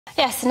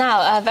Yes,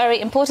 now, a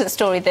very important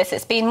story this.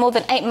 It's been more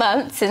than 8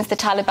 months since the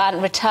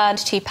Taliban returned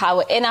to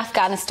power in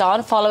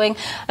Afghanistan following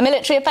a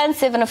military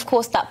offensive and, of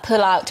course, that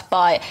pullout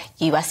by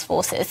US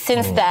forces.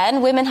 Since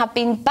then, women have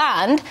been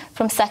banned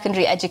from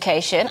secondary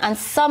education and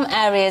some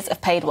areas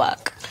of paid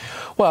work.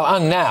 Well,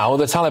 and now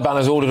the Taliban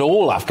has ordered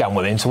all Afghan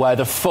women to wear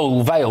the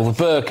full veil,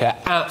 the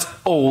burqa, at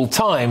all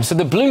times. So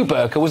the blue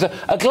burqa was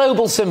a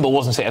global symbol,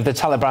 wasn't it, of the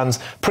Taliban's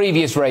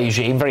previous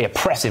regime, very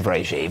oppressive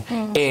regime,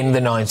 in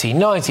the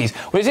 1990s.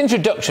 With its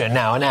introduction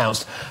now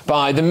announced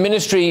by the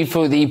Ministry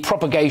for the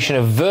Propagation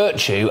of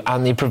Virtue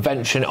and the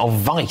Prevention of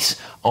Vice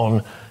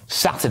on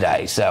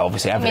Saturday, so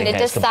obviously everything. I mean, it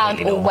does sound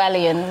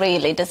Orwellian,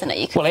 really, doesn't it?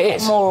 You could well, it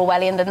is more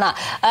Orwellian than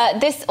that.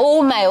 This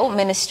all-male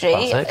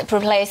ministry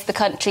replaced the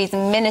country's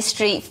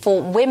Ministry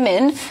for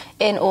Women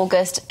in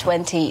August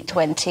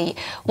 2021.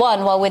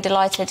 Well, we're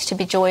delighted to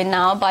be joined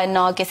now by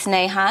Nargis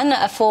Nehan,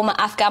 a former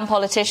Afghan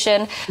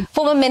politician,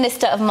 former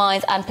Minister of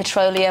Mines and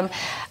Petroleum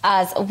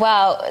as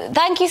well.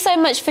 Thank you so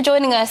much for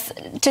joining us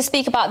to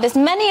speak about this.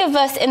 Many of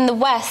us in the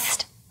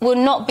West will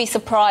not be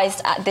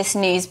surprised at this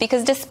news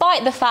because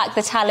despite the fact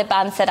the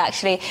Taliban said,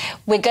 actually,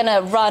 we're going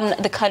to run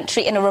the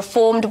country in a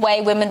reformed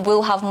way, women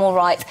will have more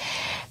rights,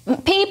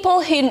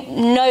 people who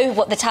know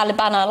what the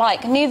Taliban are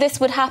like knew this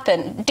would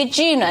happen. Did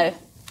you know?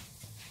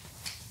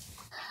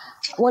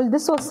 Well,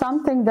 this was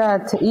something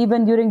that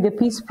even during the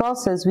peace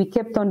process, we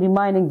kept on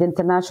reminding the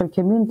international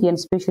community and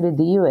especially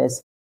the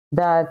US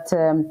that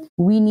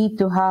we need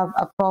to have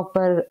a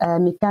proper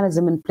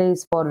mechanism in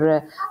place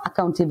for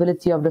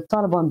accountability of the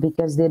Taliban,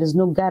 because there is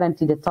no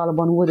guarantee the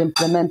Taliban would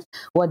implement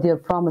what they're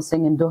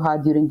promising in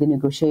Doha during the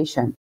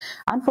negotiation.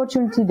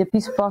 Unfortunately, the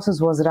peace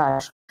process was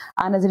rushed.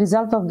 And as a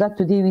result of that,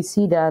 today we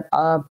see that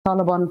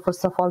Taliban,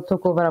 first of all,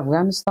 took over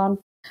Afghanistan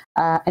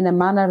in a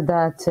manner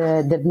that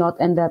did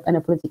not end up in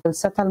a political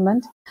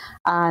settlement,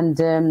 and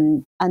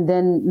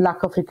then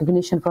lack of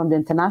recognition from the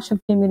international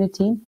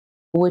community,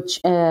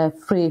 which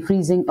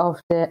freezing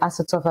of the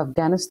assets of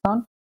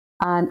Afghanistan.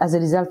 And as a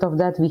result of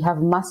that, we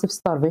have massive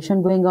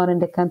starvation going on in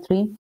the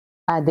country.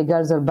 The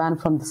girls are banned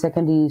from the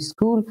secondary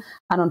school.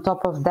 And on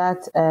top of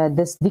that,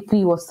 this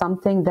decree was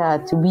something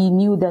that we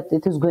knew that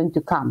it was going to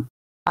come,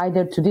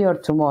 either today or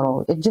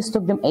tomorrow. It just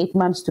took them 8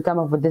 months to come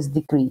up with this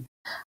decree.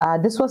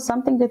 This was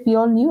something that we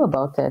all knew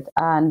about it.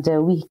 And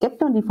we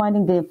kept on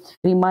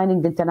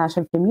reminding the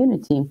international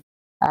community.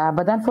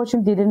 But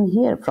unfortunately, they didn't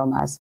hear from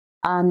us.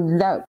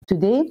 And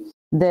today,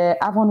 the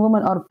Afghan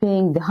women are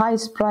paying the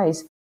highest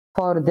price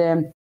for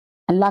the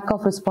lack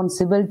of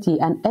responsibility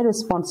and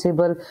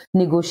irresponsible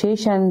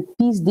negotiation,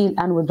 peace deal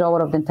and withdrawal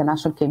of the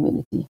international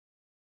community.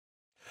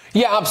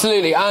 Yeah,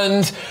 absolutely.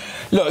 And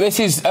look, this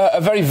is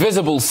a very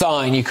visible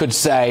sign, you could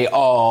say,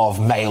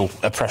 of male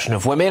oppression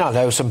of women. I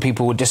know some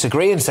people would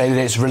disagree and say that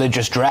it's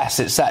religious dress,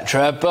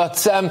 etc.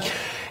 But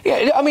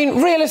yeah, I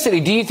mean, realistically,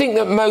 do you think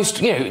that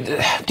most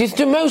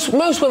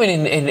women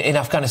in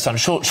Afghanistan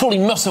surely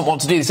mustn't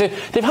want to do this?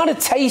 They've had a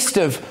taste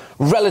of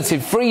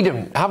relative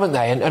freedom, haven't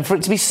they? And for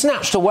it to be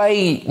snatched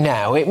away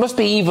now, it must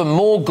be even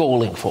more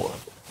galling for them.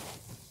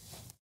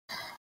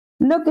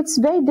 Look, it's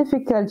very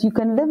difficult. You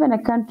can live in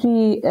a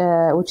country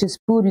which is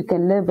poor. You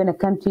can live in a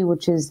country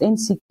which is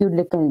insecure.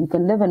 You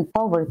can live in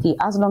poverty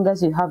as long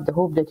as you have the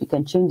hope that you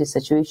can change the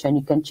situation.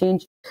 You can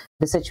change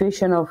the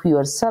situation of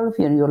yourself,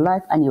 your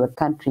life, and your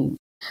country.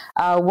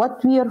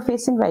 What we are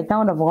facing right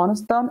now in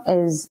Afghanistan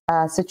is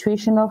a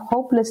situation of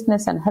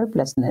hopelessness and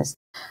helplessness,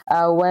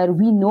 where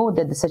we know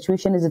that the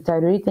situation is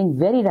deteriorating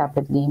very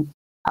rapidly.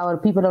 Our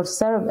people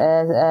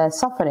are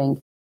suffering.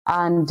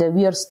 And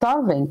we are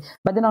starving.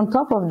 But then on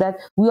top of that,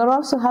 we are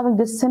also having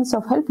this sense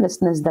of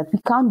helplessness that we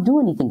can't do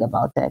anything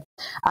about it.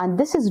 And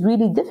this is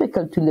really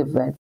difficult to live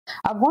with.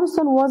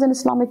 Afghanistan was an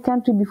Islamic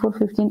country before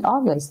 15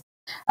 August.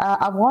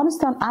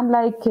 Afghanistan,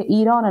 unlike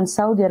Iran and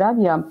Saudi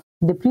Arabia,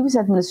 the previous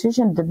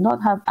administration did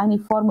not have any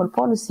formal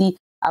policy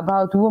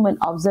about women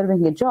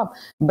observing a job.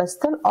 But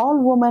still, all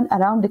women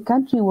around the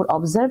country were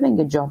observing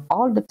a job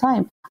all the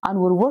time and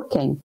were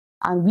working.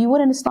 And we were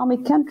an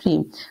Islamic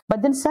country.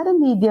 But then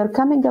suddenly they are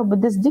coming up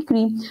with this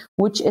decree,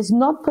 which is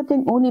not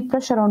putting only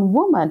pressure on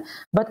women,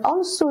 but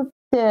also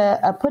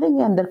putting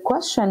under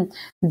question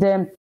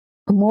the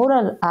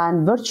moral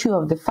and virtue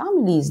of the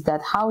families,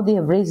 that how they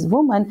have raised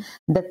women,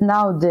 that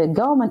now the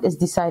government is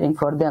deciding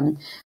for them.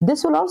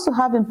 This will also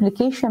have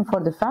implication for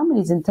the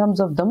families in terms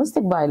of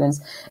domestic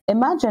violence.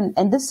 Imagine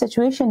in this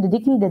situation, the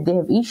decree that they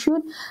have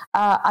issued,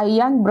 a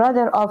young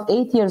brother of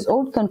 8 years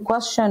old can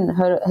question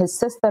his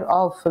sister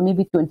of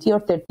maybe 20 or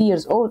 30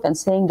 years old and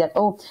saying that,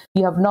 oh,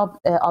 you have not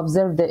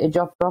observed the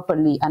job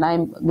properly and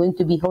I'm going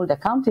to be held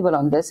accountable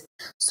on this.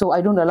 So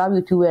I don't allow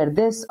you to wear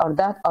this or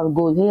that or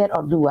go here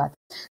or do what.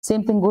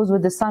 Same thing goes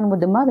with the son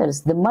with the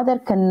mothers. The mother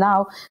can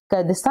now,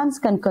 the sons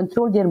can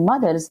control their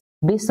mothers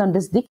based on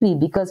this decree,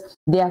 because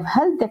they have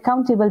held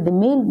accountable the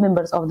male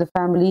members of the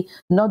family,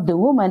 not the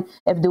woman,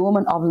 if the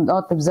woman are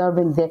not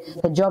observing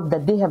the job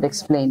that they have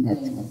explained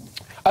it.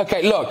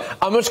 OK, look,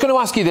 I'm just going to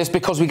ask you this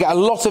because we get a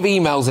lot of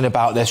emails in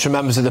about this from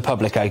members of the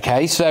public,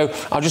 OK? So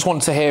I just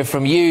want to hear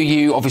from you.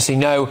 You obviously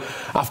know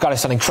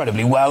Afghanistan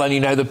incredibly well and you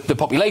know the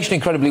population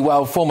incredibly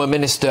well, former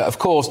minister, of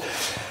course.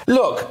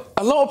 Look,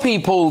 a lot of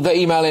people that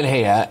email in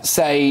here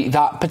say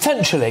that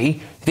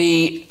potentially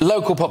the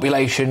local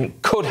population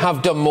could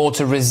have done more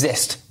to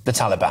resist the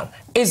Taliban.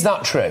 Is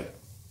that true?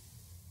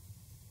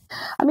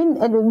 I mean,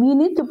 we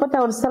need to put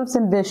ourselves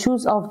in the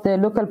shoes of the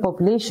local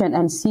population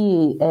and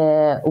see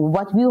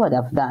what we would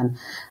have done.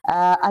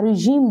 A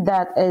regime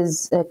that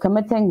is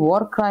committing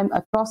war crime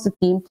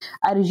atrocity,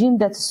 a regime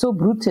that's so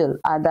brutal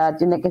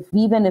that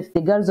even if the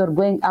girls are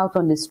going out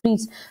on the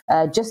streets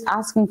just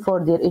asking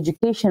for their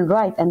education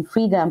right and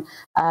freedom,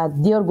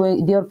 they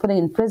are put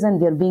in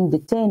prison, they're being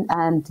detained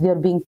and they're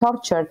being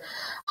tortured.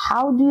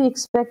 How do you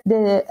expect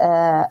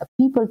the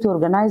people to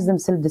organize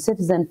themselves, the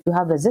citizens, to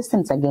have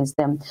resistance against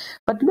them?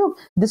 But look,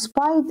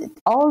 despite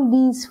all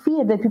these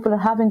fear that people are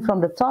having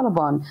from the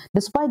Taliban,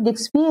 despite the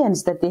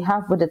experience that they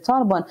have with the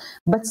Taliban,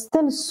 but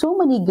still so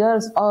many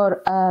girls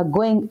are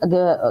going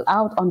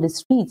out on the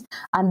streets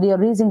and they are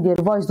raising their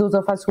voice. Those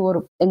of us who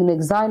are in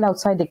exile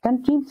outside the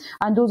country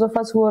and those of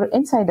us who are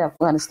inside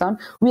Afghanistan,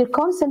 we are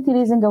constantly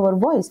raising our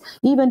voice.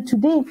 Even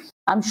today,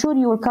 I'm sure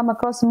you will come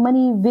across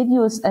many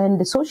videos in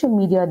the social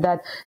media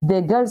that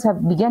the girls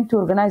have begun to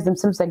organize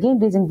themselves again,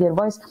 raising their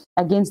voice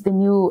against the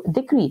new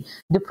decree.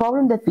 The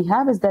problem that we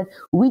have is that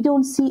we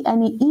don't see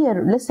any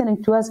ear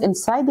listening to us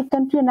inside the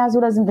country and as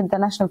well as in the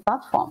international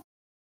platform.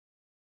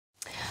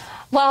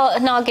 Well,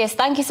 Nargis,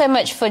 thank you so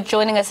much for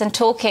joining us and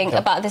talking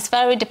about this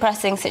very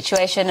depressing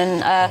situation.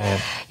 And,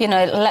 you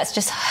know, let's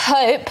just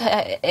hope,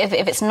 if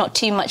it's not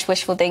too much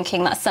wishful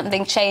thinking, that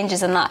something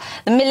changes and that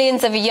the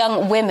millions of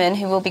young women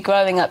who will be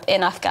growing up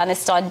in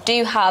Afghanistan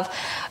do have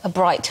a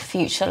bright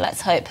future.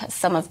 Let's hope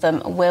some of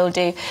them will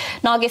do.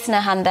 Nargis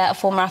Nehan there, a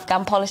former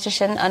Afghan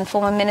politician and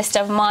former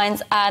Minister of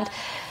Mines and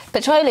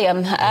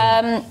Petroleum.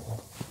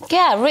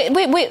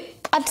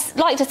 I'd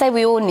like to say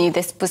we all knew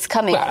this was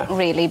coming,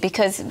 really,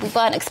 because we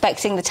weren't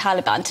expecting the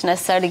Taliban to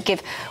necessarily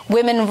give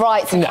women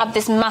rights and have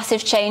this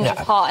massive change of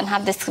heart and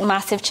have this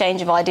massive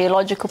change of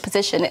ideological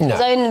position. It was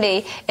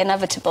only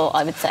inevitable,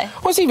 I would say.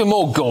 Well, it's even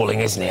more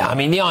galling, isn't it? I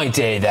mean, the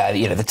idea there,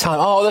 you know, the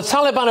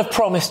Taliban have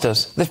promised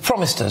us. They've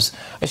promised us.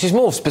 Which is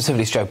more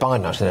specifically to Joe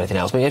Biden actually than anything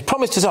else. But they've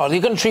promised us,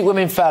 you're going to treat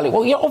women fairly.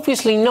 Well, yeah,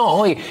 obviously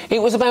not.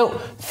 It was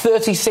about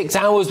 36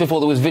 hours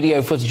before there was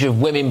video footage of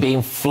women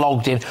being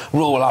flogged in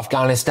rural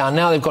Afghanistan.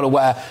 Now they've got to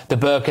wear the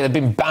burqa. They've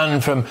been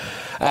banned from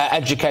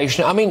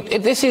education. I mean,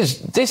 this is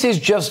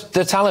just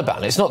the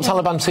Taliban. It's not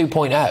Taliban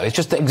 2.0. It's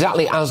just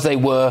exactly as they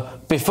were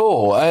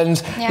before. And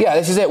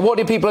this is it. What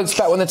did people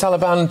expect when the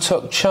Taliban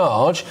took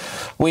charge?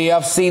 We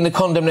have seen the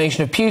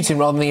condemnation of Putin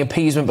rather than the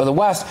appeasement by the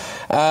West.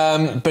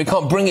 But it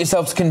can't bring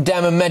itself to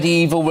condemn a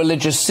medieval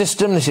religious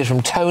system. This is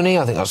from Tony.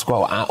 I think that's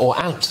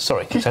Ant.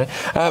 Sorry, Tony.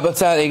 But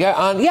there you go.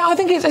 And I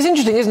think it's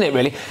interesting, isn't it?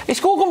 Really,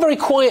 it's all gone very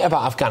quiet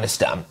about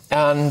Afghanistan,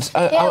 and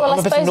I'm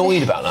a bit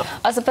annoyed about that.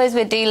 I suppose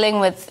we're dealing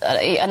with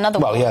another.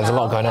 Well, there's a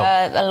lot going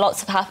on.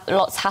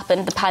 Lots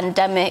happened. The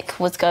pandemic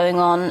was going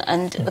on,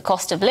 and the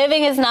cost of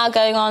living is now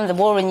going on. The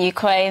war in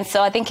Ukraine.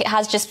 So I think it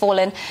has just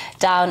fallen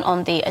down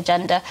on the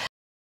agenda.